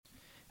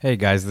Hey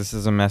guys, this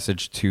is a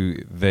message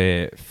to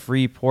the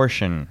free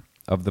portion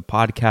of the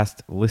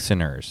podcast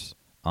listeners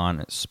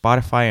on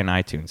Spotify and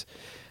iTunes.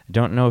 I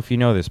don't know if you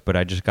know this, but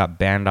I just got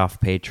banned off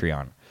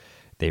Patreon.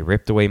 They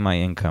ripped away my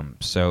income.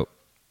 So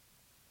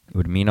it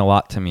would mean a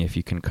lot to me if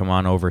you can come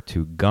on over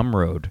to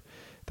Gumroad.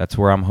 That's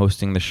where I'm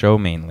hosting the show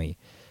mainly.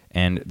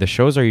 And the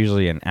shows are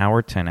usually an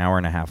hour to an hour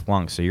and a half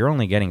long, so you're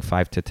only getting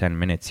 5 to 10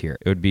 minutes here.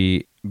 It would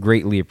be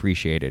greatly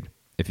appreciated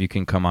if you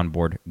can come on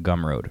board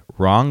Gumroad.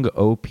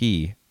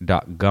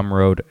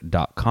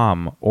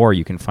 wrongop.gumroad.com, or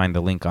you can find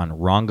the link on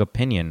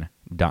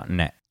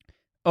wrongopinion.net.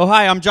 Oh,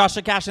 hi, I'm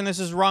Joshua Cash, and this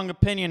is Wrong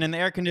Opinion, and the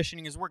air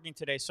conditioning is working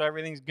today, so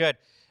everything's good.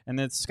 And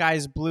the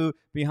sky's blue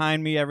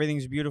behind me,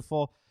 everything's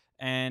beautiful,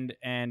 and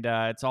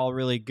it's all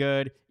really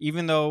good.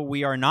 Even though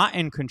we are not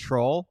in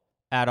control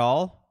at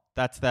all,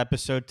 that's the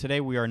episode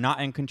today. We are not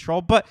in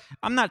control, but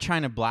I'm not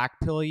trying to black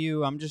pill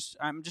you. I'm just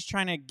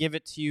trying to give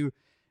it to you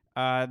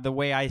the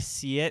way I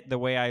see it, the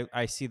way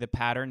I see the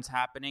patterns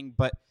happening,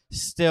 but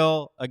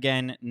still,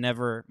 again,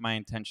 never my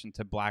intention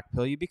to black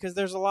pill you because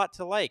there's a lot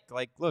to like.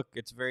 Like, look,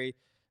 it's very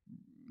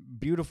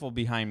beautiful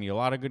behind me, a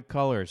lot of good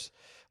colors,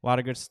 a lot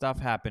of good stuff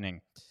happening.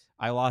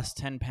 I lost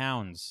 10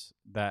 pounds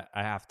that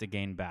I have to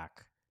gain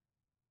back.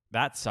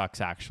 That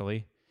sucks,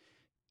 actually.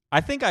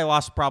 I think I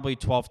lost probably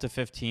 12 to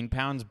 15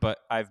 pounds, but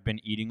I've been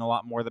eating a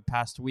lot more the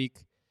past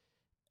week,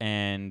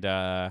 and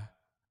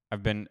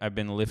I've been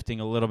lifting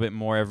a little bit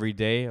more every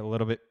day, a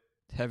little bit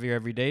heavier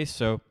every day,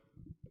 so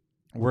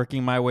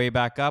working my way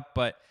back up.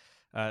 But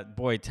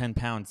boy, 10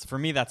 pounds for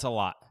me, that's a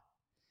lot.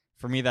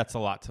 For me, that's a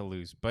lot to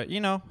lose. But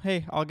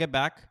hey, I'll get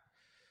back.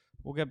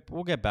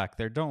 We'll get back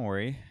there. Don't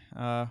worry.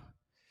 Not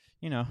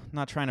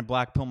trying to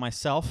black pill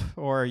myself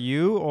or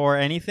you or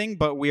anything,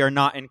 but we are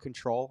not in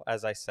control,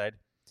 as I said.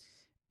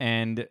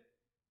 And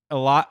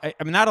not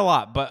a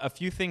lot, but a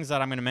few things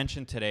that I'm going to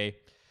mention today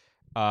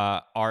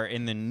are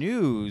in the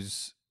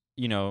news,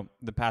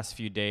 the past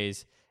few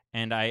days.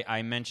 And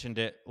I mentioned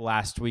it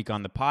last week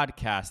on the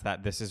podcast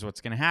that this is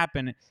what's going to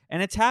happen.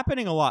 And it's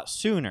happening a lot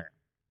sooner.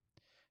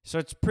 So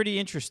it's pretty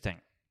interesting.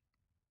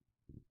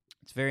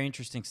 It's very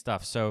interesting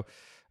stuff. So,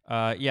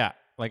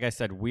 like I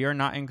said, we are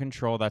not in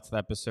control. That's the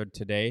episode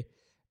today.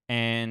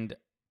 And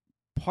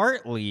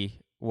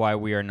partly why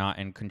we are not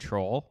in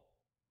control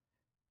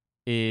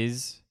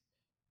is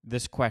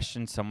this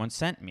question someone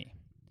sent me.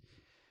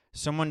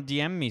 Someone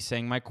DM'd me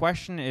saying, my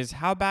question is,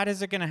 how bad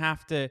is it going to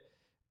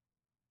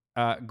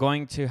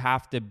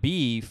have to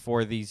be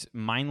for these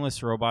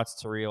mindless robots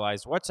to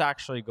realize what's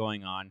actually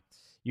going on?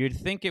 You'd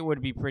think it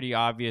would be pretty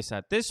obvious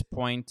at this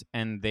point,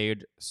 and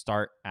they'd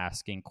start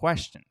asking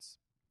questions.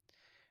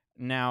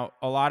 Now,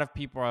 a lot of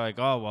people are like,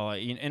 oh, well,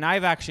 and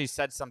I've actually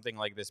said something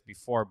like this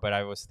before, but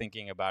I was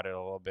thinking about it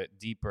a little bit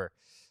deeper.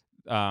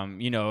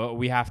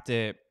 We have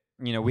to,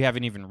 we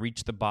haven't even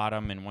reached the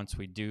bottom, and once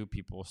we do,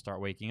 people will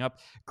start waking up.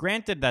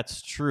 Granted,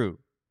 that's true.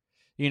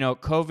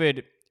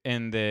 COVID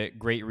and the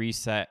Great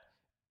Reset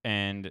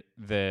and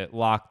the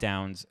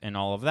lockdowns and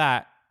all of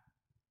that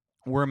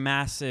were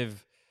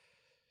massive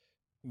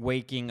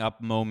waking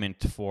up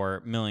moment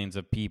for millions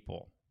of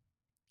people.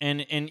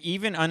 And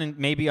even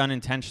maybe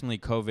unintentionally,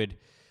 COVID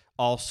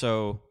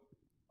also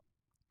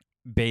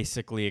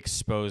basically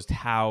exposed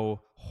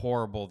how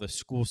horrible the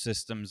school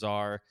systems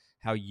are,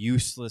 how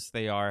useless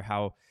they are,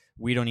 how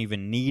we don't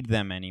even need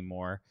them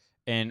anymore,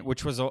 and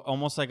which was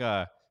almost like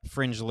a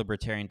fringe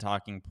libertarian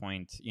talking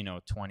point,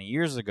 20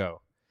 years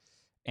ago.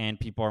 And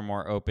people are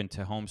more open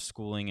to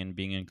homeschooling and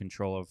being in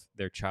control of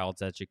their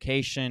child's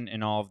education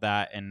and all of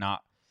that, and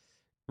not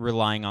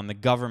relying on the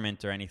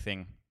government or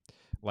anything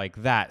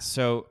like that.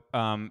 So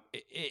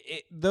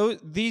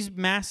these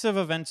massive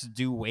events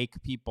do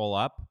wake people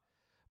up,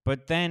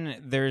 but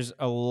then there's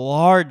a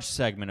large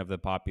segment of the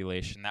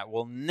population that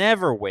will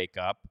never wake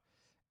up,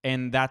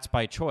 and that's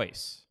by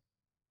choice.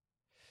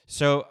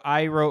 So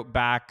I wrote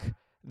back,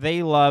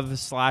 they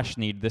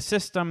love/need the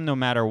system no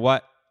matter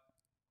what.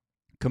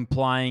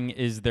 Complying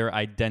is their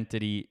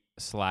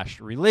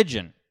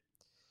identity/religion.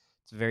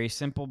 It's very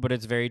simple, but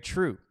it's very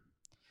true.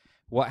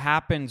 What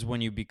happens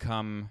when you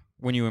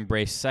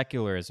embrace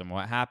secularism?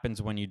 What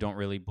happens when you don't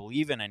really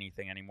believe in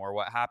anything anymore?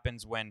 What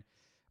happens when,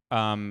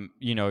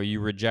 you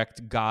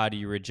reject God,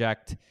 you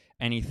reject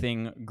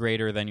anything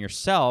greater than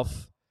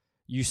yourself?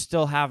 You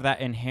still have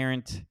that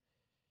inherent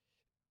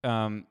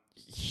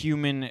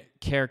human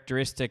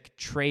characteristic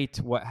trait,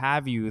 what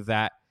have you,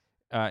 that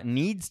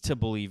needs to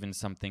believe in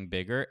something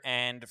bigger.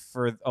 And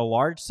for a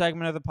large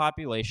segment of the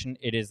population,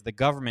 it is the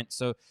government.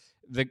 So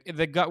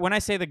when I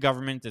say the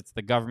government, it's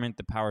the government,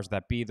 the powers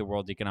that be, the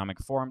World Economic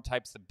Forum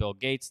types, the Bill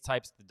Gates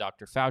types, the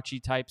Dr.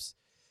 Fauci types,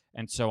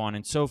 and so on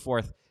and so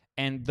forth.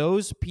 And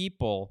those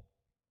people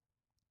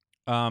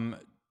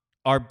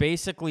are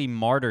basically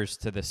martyrs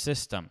to the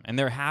system, and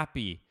they're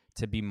happy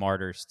to be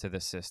martyrs to the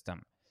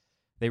system.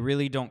 They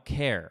really don't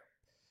care.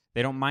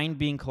 They don't mind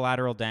being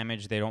collateral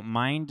damage. They don't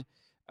mind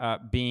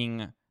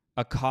being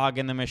a cog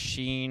in the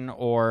machine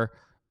or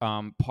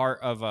part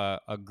of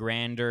a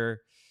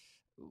grander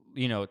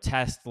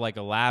test like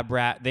a lab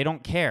rat. They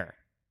don't care.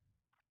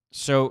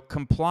 So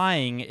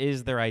complying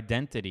is their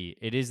identity.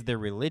 It is their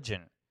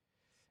religion.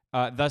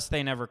 Thus,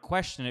 they never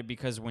question it,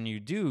 because when you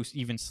do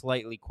even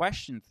slightly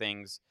question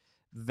things,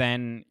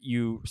 then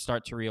you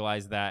start to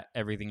realize that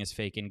everything is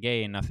fake and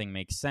gay and nothing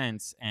makes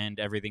sense and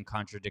everything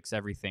contradicts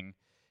everything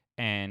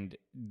and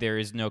there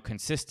is no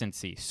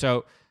consistency.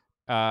 So,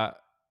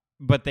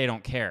 but they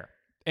don't care.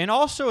 And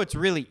also, it's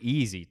really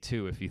easy,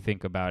 too, if you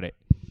think about it.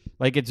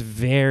 Like, it's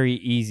very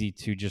easy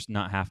to just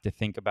not have to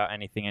think about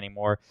anything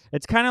anymore.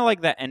 It's kind of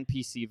like that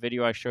NPC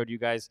video I showed you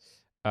guys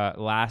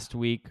last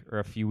week or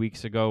a few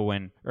weeks ago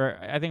or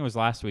I think it was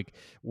last week,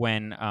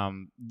 when,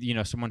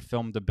 someone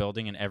filmed the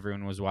building and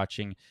everyone was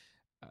watching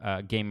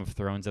Game of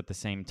Thrones at the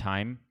same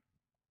time.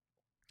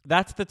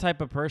 That's the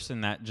type of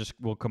person that just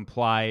will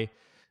comply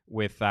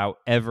without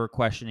ever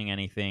questioning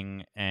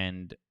anything,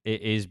 and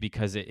it is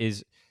because it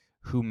is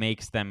who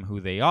makes them who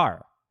they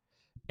are.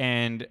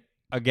 And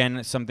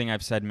again, something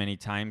I've said many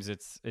times,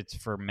 it's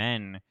for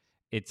men,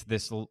 it's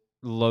this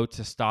low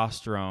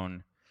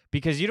testosterone,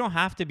 because you don't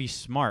have to be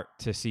smart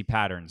to see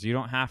patterns. You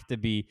don't have to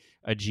be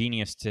a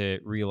genius to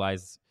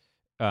realize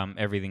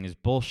everything is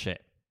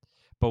bullshit.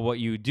 But what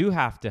you do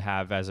have to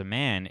have as a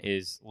man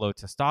is low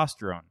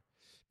testosterone.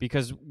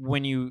 Because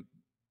when you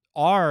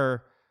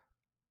are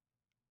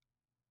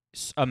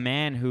a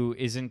man who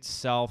isn't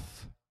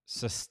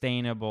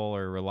self-sustainable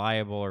or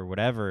reliable or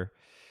whatever,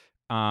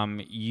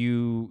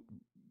 you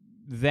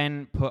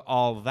then put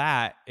all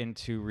that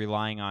into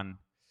relying on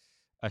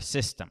a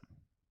system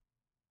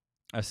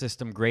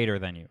greater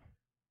than you.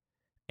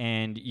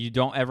 And you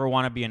don't ever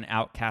want to be an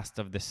outcast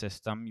of the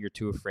system. You're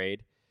too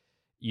afraid.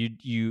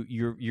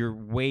 You're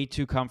way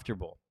too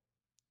comfortable.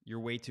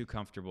 You're way too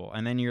comfortable.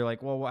 And then you're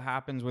like, well, what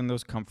happens when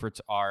those comforts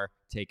are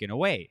taken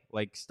away?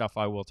 Like stuff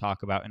I will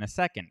talk about in a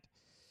second.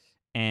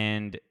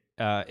 And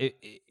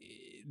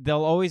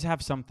they'll always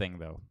have something,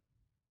 though.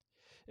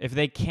 If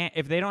they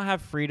don't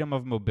have freedom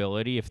of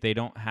mobility, if they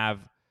don't have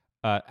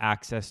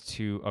access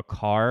to a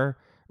car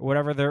or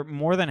whatever, they're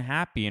more than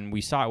happy. And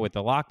we saw it with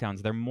the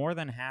lockdowns. They're more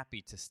than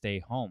happy to stay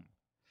home.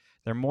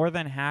 They're more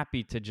than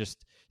happy to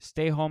just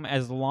stay home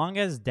as long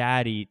as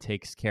daddy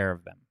takes care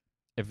of them.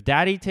 If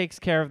daddy takes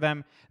care of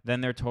them,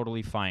 then they're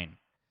totally fine.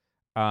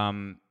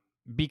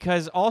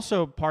 Because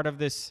also part of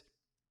this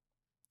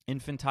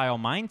infantile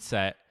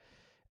mindset,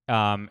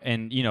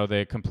 and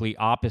the complete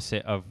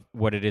opposite of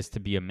what it is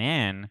to be a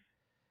man,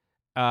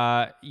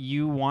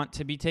 you want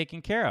to be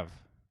taken care of.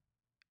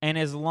 And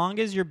as long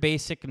as your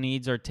basic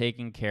needs are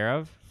taken care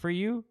of for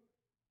you,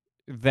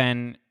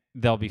 then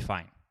they'll be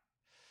fine.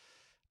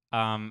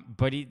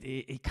 But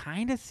it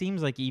kind of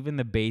seems like even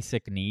the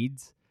basic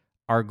needs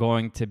are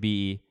going to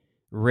be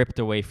ripped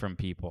away from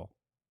people.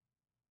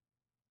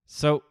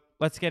 So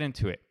let's get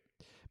into it.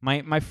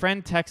 My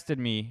friend texted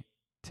me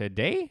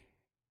today.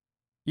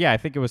 Yeah, I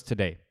think it was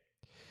today.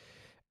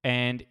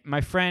 And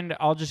my friend,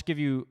 I'll just give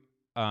you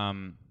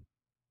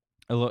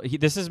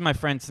this is my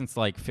friend since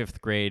like 5th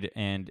grade,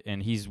 and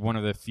he's one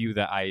of the few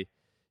that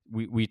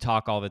we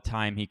talk all the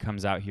time. He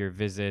comes out here,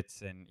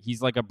 visits, and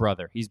he's like a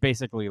brother. He's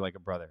basically like a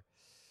brother.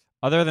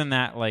 Other than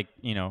that, like,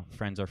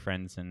 friends are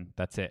friends, and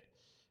that's it.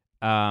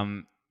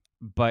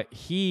 But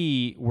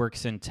he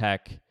works in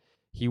tech.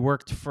 He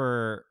worked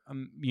for,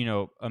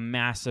 a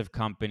massive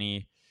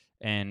company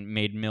and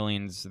made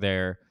millions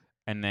there.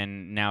 And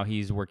then now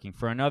he's working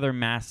for another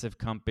massive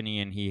company,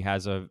 and he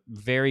has a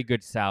very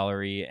good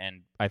salary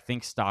and I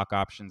think stock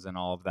options and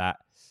all of that.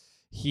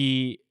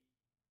 He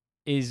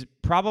is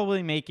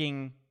probably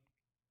making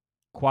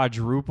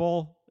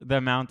quadruple the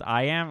amount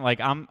I am. Like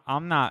I'm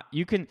not,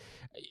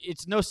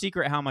 it's no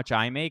secret how much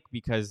I make,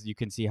 because you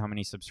can see how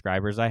many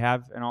subscribers I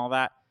have and all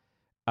that.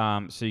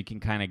 So you can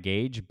kind of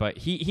gauge, but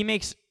he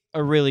makes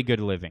a really good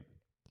living.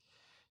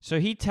 So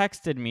he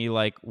texted me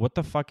like, what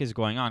the fuck is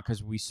going on?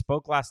 Because we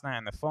spoke last night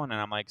on the phone, and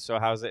I'm like, so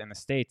how's it in the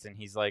States? And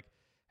he's like,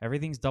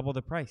 everything's double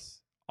the price.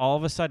 All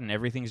of a sudden,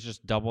 everything's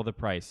just double the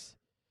price.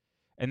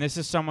 And this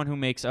is someone who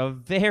makes a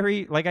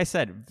very, like I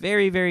said,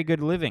 very, very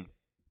good living.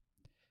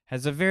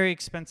 Has a very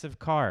expensive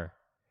car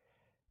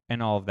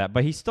and all of that.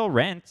 But he still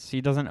rents. He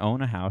doesn't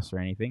own a house or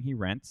anything. He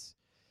rents.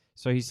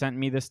 So he sent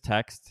me this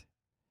text,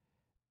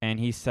 and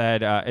he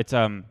said it's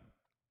a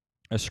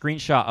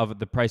screenshot of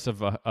the price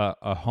of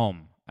a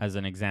home, as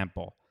an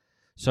example.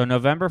 So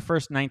November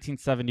 1st,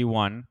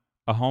 1971,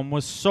 a home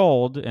was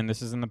sold, and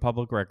this is in the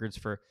public records,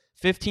 for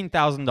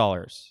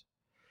 $15,000.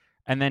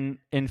 And then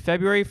in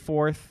February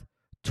 4th,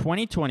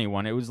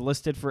 2021, it was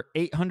listed for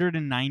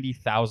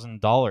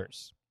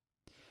 $890,000.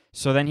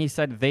 So then he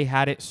said they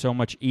had it so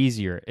much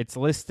easier. It's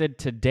listed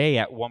today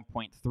at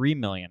 $1.3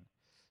 million.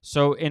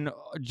 So in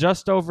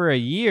just over a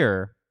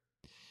year,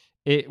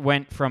 it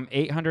went from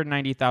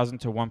 $890,000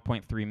 to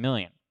 $1.3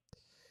 million.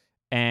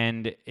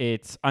 And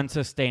it's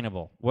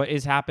unsustainable. What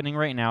is happening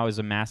right now is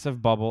a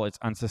massive bubble. It's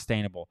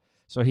unsustainable.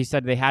 So he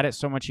said they had it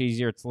so much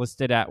easier. It's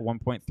listed at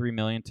 $1.3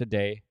 million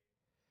today,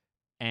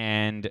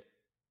 and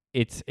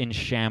it's in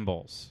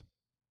shambles.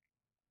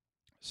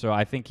 So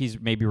I think he's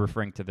maybe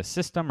referring to the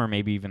system, or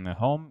maybe even the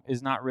home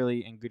is not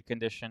really in good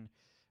condition.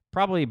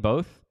 Probably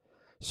both.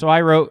 So I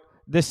wrote,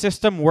 the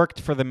system worked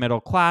for the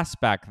middle class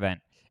back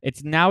then.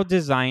 It's now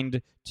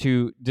designed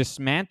to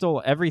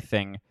dismantle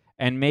everything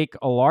and make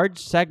a large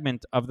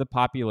segment of the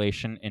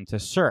population into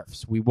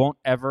serfs. We won't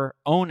ever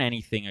own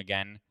anything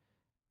again,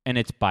 and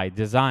it's by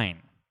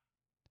design.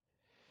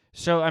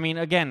 So, I mean,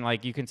 again,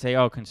 like you can say,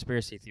 oh,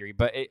 conspiracy theory,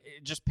 but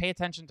just pay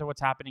attention to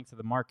what's happening to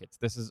the markets.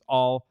 This is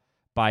all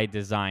by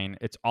design.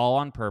 It's all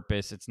on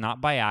purpose. It's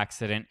not by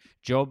accident.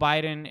 Joe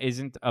Biden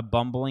isn't a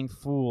bumbling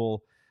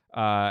fool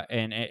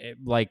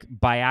like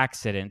by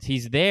accident.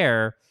 He's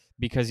there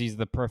because he's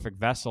the perfect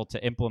vessel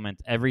to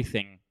implement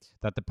everything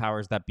that the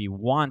powers that be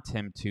want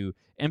him to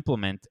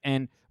implement.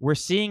 And we're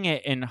seeing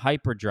it in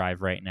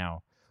hyperdrive right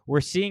now.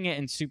 We're seeing it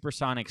in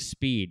supersonic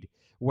speed.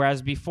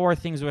 Whereas before,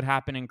 things would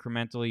happen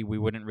incrementally. We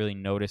wouldn't really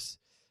notice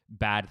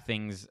bad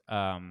things,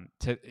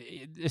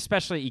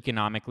 especially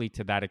economically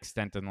to that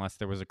extent, unless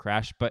there was a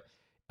crash. But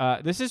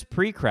this is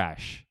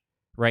pre-crash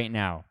right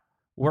now.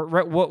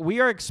 What we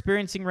are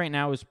experiencing right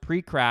now is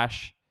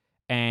pre-crash,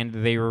 and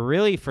they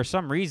really, for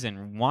some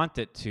reason, want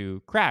it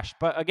to crash.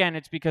 But again,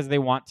 it's because they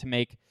want to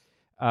make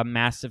a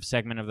massive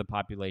segment of the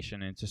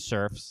population into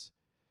serfs.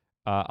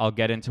 I'll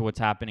get into what's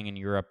happening in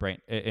Europe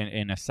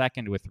in a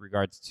second with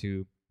regards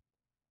to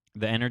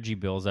the energy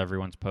bills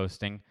everyone's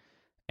posting,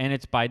 and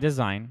it's by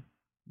design.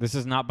 This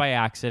is not by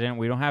accident.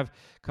 We don't have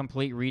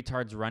complete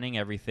retards running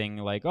everything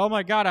like, oh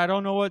my God, I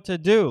don't know what to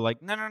do.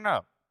 Like,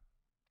 no.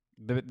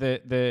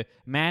 The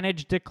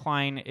managed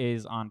decline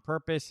is on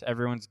purpose.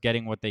 Everyone's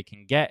getting what they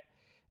can get,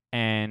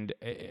 and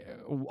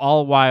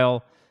all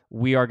while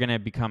we are going to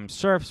become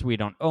serfs. We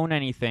don't own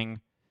anything,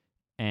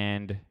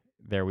 and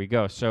there we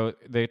go. So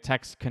the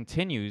text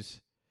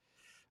continues.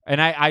 And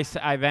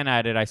I then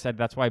added, I said,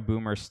 that's why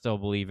boomers still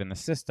believe in the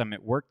system.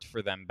 It worked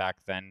for them back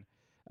then.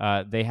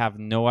 They have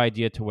no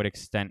idea to what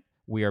extent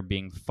we are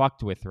being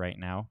fucked with right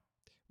now.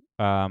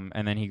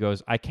 And then he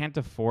goes, I can't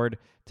afford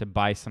to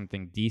buy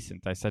something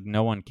decent. I said,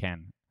 no one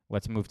can.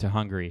 Let's move to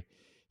Hungary.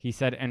 He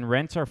said, and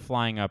rents are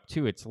flying up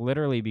too. It's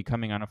literally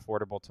becoming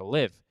unaffordable to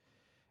live.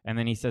 And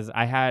then he says,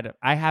 I have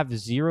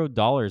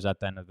 $0 at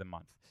the end of the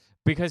month,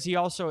 because he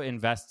also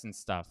invests in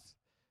stuff.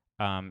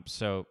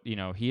 So,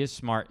 he is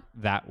smart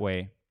that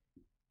way.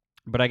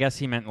 But I guess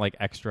he meant like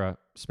extra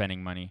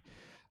spending money.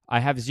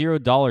 I have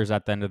 $0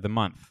 at the end of the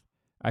month.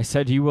 I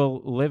said, you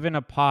will live in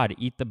a pod,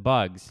 eat the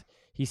bugs.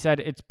 He said,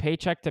 it's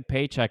paycheck to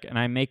paycheck, and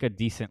I make a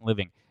decent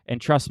living.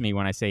 And trust me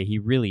when I say he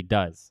really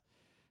does.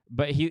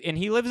 But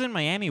he lives in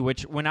Miami,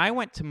 which when I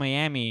went to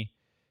Miami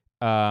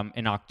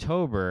in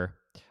October,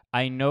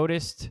 I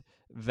noticed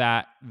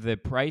that the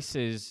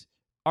prices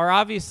are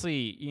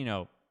obviously,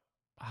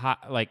 high,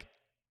 like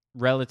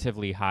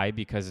relatively high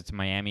because it's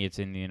Miami, it's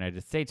in the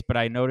United States, but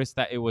I noticed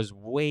that it was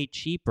way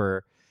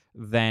cheaper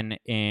than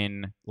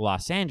in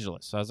Los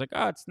Angeles. So I was like,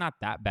 oh, it's not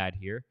that bad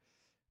here.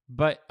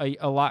 But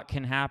a lot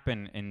can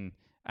happen in,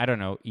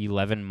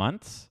 11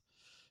 months.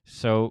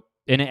 So,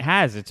 and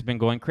it's been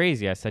going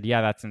crazy. I said,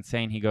 yeah, that's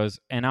insane. He goes,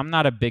 and I'm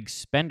not a big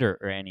spender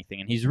or anything.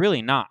 And he's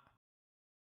really not.